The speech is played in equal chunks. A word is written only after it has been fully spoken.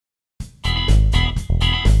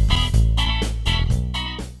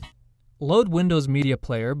Load Windows Media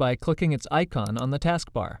Player by clicking its icon on the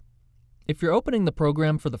taskbar. If you're opening the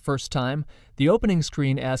program for the first time, the opening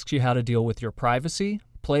screen asks you how to deal with your privacy,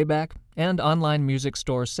 playback, and online music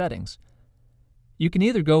store settings. You can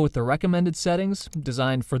either go with the recommended settings,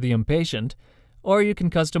 designed for the impatient, or you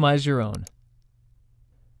can customize your own.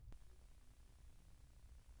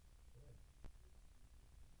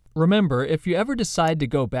 Remember, if you ever decide to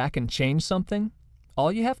go back and change something,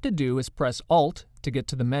 all you have to do is press Alt to get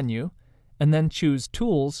to the menu, and then choose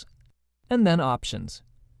Tools, and then Options.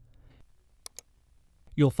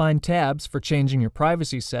 You'll find tabs for changing your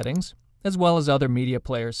privacy settings, as well as other media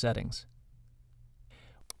player settings.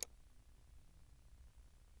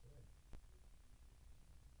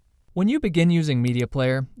 When you begin using Media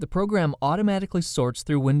Player, the program automatically sorts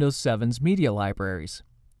through Windows 7's media libraries.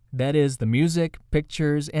 That is, the music,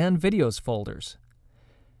 pictures, and videos folders.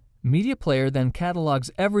 Media Player then catalogs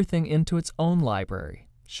everything into its own library,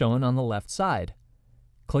 shown on the left side.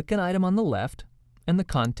 Click an item on the left, and the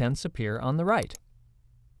contents appear on the right.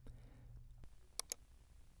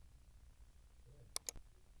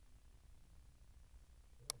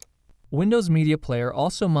 Windows Media Player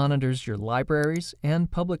also monitors your libraries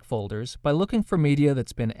and public folders by looking for media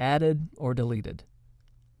that's been added or deleted.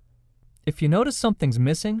 If you notice something's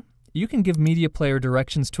missing, you can give Media Player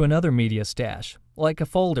directions to another media stash, like a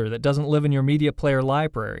folder that doesn't live in your Media Player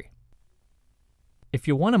library. If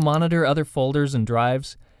you want to monitor other folders and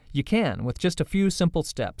drives, you can with just a few simple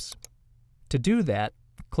steps. To do that,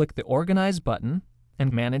 click the Organize button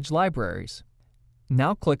and Manage Libraries.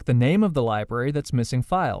 Now click the name of the library that's missing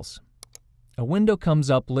files. A window comes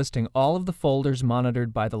up listing all of the folders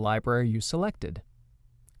monitored by the library you selected.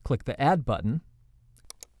 Click the Add button.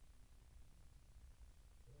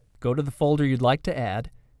 Go to the folder you'd like to add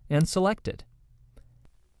and select it.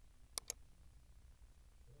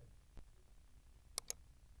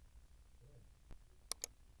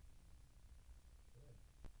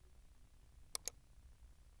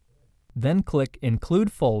 Then click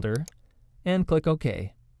Include Folder and click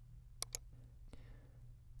OK.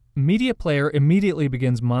 Media Player immediately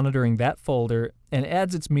begins monitoring that folder and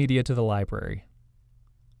adds its media to the library.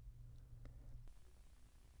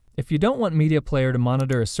 If you don't want Media Player to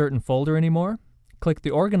monitor a certain folder anymore, click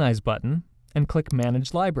the Organize button and click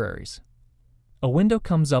Manage Libraries. A window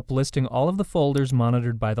comes up listing all of the folders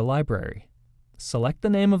monitored by the library. Select the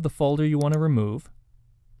name of the folder you want to remove.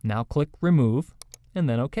 Now click Remove and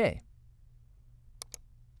then OK.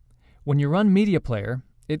 When you run Media Player,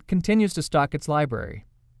 it continues to stock its library.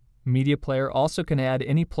 Media Player also can add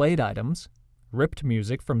any played items, ripped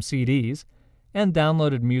music from CDs, and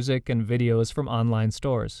downloaded music and videos from online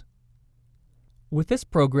stores. With this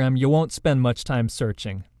program, you won't spend much time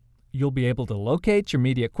searching. You'll be able to locate your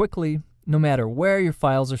media quickly, no matter where your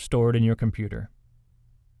files are stored in your computer.